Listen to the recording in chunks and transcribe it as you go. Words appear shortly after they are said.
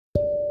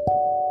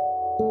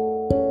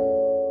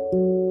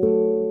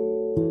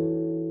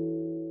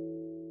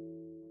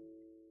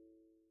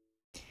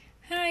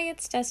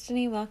it's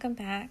Destiny. Welcome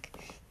back.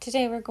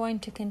 Today we're going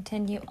to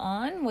continue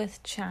on with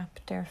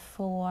Chapter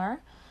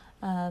 4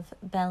 of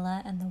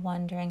Bella and the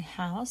Wandering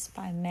House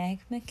by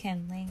Meg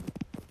McKinley.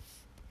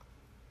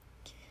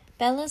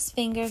 Bella's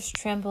fingers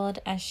trembled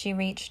as she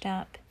reached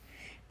up.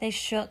 They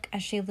shook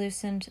as she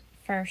loosened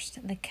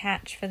first the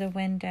catch for the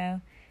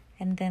window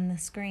and then the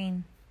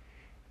screen.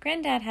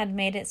 Granddad had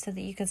made it so that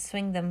you could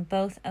swing them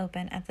both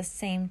open at the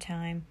same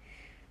time,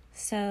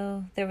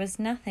 so there was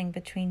nothing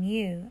between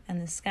you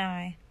and the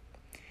sky.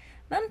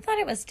 Mom thought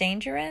it was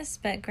dangerous,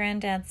 but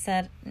Granddad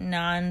said,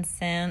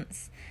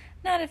 "Nonsense.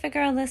 Not if a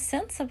girl is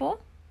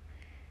sensible."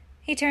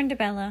 He turned to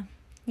Bella.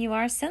 "You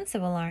are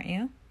sensible, aren't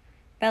you?"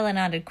 Bella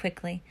nodded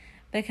quickly,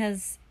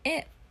 because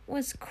it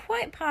was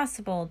quite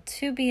possible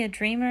to be a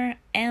dreamer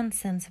and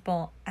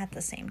sensible at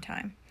the same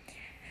time.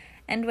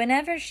 And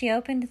whenever she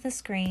opened the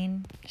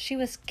screen, she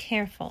was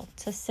careful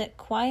to sit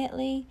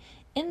quietly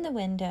in the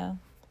window,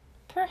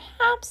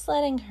 perhaps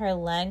letting her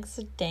legs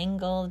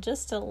dangle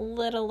just a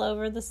little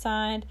over the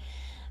side,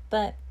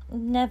 but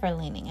never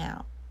leaning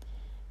out.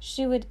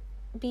 She would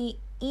be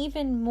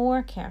even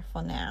more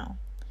careful now.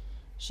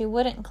 She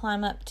wouldn't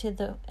climb up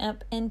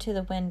into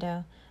the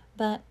window,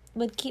 but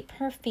would keep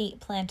her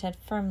feet planted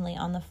firmly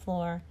on the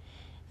floor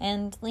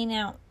and lean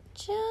out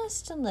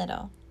just a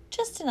little,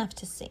 just enough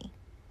to see.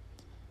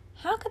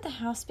 How could the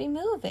house be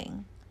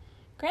moving?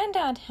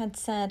 Granddad had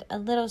said a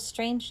little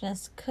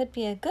strangeness could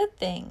be a good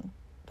thing,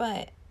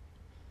 but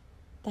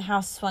the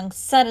house swung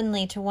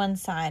suddenly to one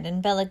side,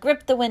 and Bella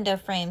gripped the window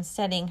frame,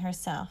 steadying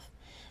herself.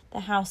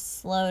 The house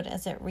slowed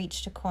as it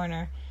reached a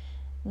corner,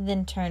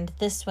 then turned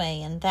this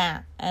way and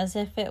that, as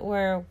if it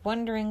were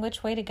wondering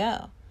which way to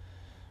go.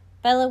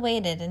 Bella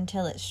waited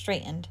until it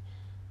straightened,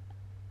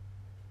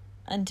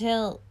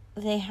 until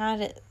they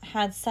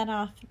had set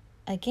off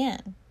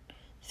again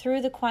through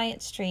the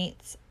quiet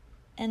streets,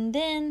 and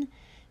then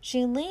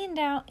she leaned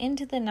out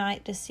into the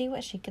night to see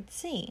what she could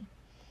see.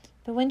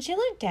 But when she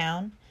looked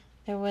down,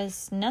 there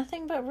was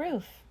nothing but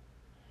roof.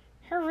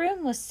 Her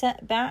room was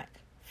set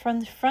back from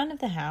the front of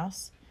the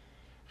house,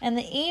 and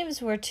the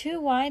eaves were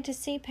too wide to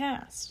see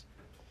past.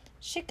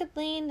 She could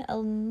lean a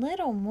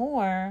little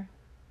more,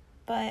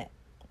 but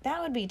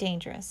that would be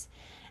dangerous.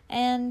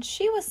 And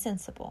she was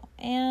sensible,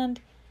 and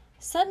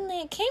suddenly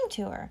it came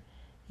to her.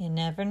 You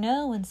never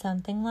know when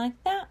something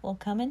like that will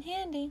come in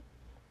handy.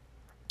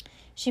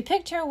 She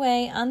picked her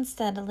way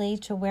unsteadily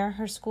to where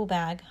her school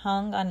bag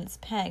hung on its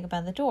peg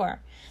by the door.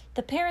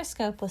 The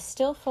periscope was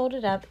still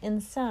folded up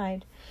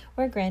inside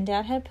where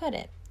Granddad had put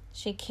it.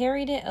 She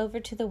carried it over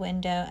to the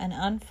window and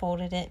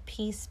unfolded it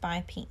piece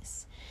by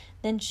piece.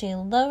 Then she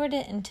lowered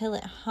it until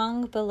it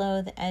hung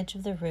below the edge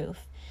of the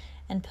roof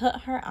and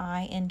put her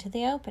eye into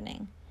the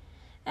opening.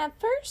 At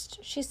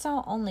first, she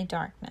saw only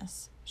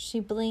darkness. She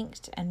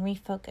blinked and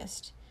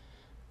refocused.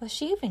 Was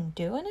she even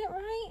doing it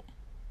right?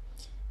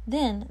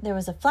 Then there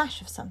was a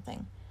flash of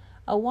something,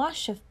 a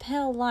wash of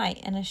pale light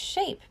and a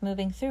shape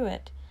moving through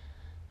it.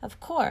 Of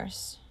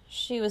course,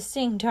 she was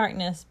seeing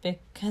darkness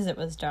because it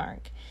was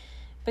dark,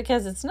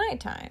 because it's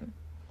nighttime.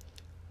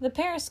 The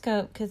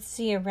periscope could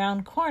see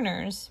around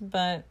corners,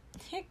 but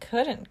it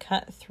couldn't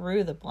cut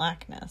through the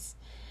blackness.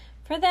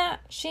 For that,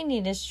 she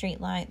needed street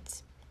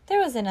lights. There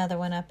was another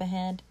one up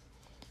ahead.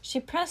 She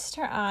pressed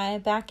her eye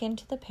back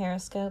into the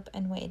periscope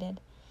and waited.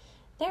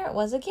 There it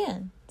was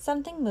again,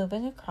 something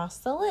moving across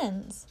the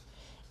lens.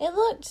 It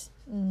looked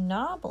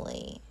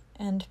knobbly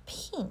and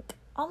pink,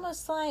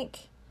 almost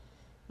like...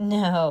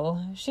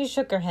 No, she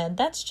shook her head.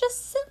 That's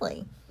just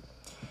silly.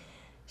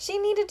 She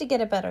needed to get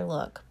a better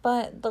look,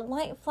 but the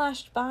light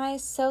flashed by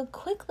so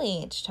quickly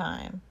each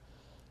time.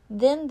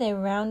 Then they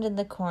rounded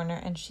the corner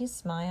and she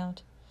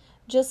smiled.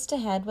 Just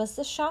ahead was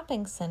the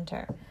shopping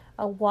center,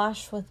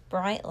 awash with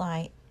bright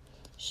light.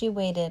 She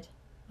waited,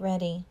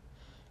 ready.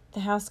 The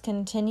house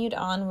continued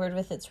onward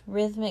with its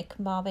rhythmic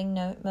bobbing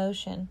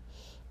motion.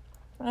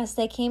 As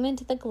they came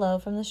into the glow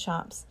from the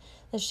shops,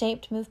 the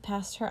shape moved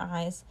past her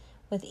eyes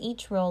with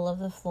each roll of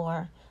the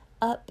floor,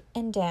 up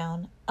and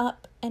down,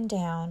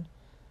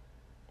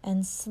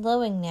 and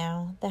slowing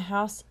now, the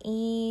house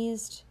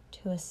eased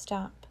to a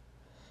stop.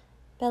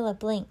 Bella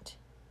blinked.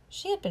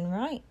 She had been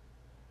right.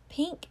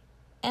 Pink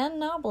and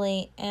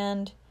knobbly,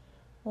 and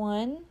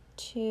 1,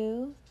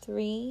 2,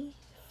 3,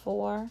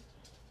 4,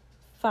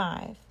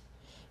 5.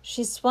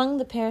 She swung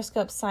the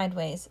periscope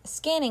sideways,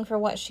 scanning for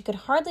what she could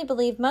hardly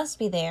believe must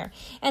be there,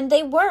 and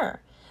they were.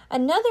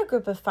 Another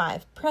group of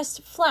 5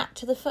 pressed flat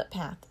to the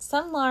footpath,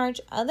 some large,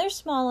 others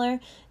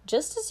smaller,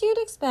 just as you'd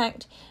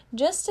expect,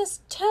 just as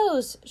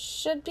toes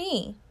should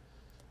be.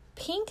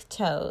 Pink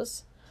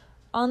toes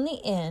on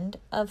the end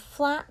of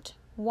flat,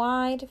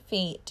 wide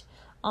feet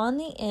on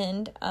the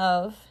end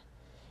of...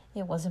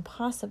 It was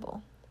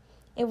impossible.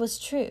 It was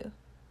true.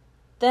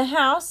 The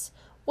house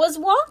was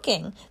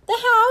walking. The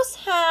house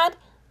had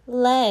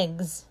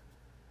legs.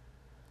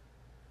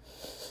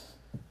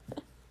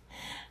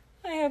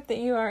 I hope that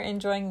you are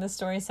enjoying the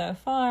story so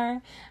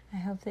far. I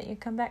hope that you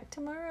come back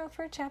tomorrow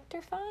for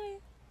chapter 5.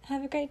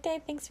 Have a great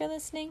day. Thanks for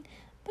listening.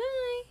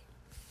 Bye.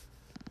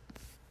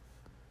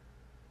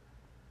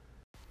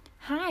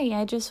 Hi,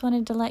 I just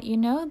wanted to let you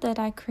know that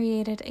I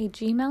created a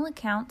Gmail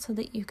account so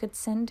that you could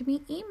send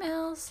me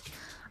emails.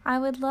 I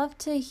would love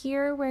to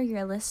hear where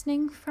you're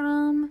listening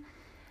from.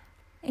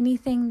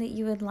 Anything that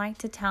you would like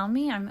to tell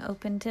me, I'm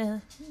open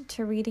to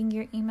reading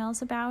your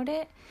emails about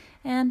it.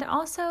 And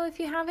also, if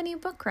you have any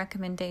book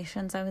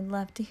recommendations, I would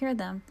love to hear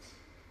them.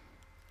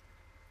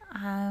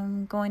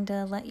 I'm going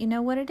to let you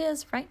know what it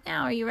is right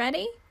now. Are you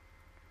ready?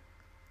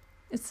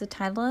 It's the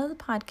title of the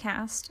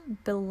podcast,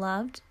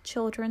 Beloved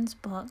Children's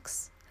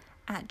Books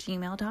at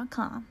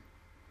gmail.com.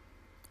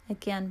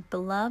 Again,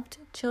 Beloved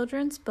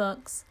Children's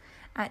Books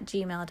at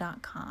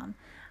gmail.com.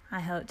 I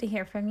hope to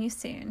hear from you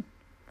soon.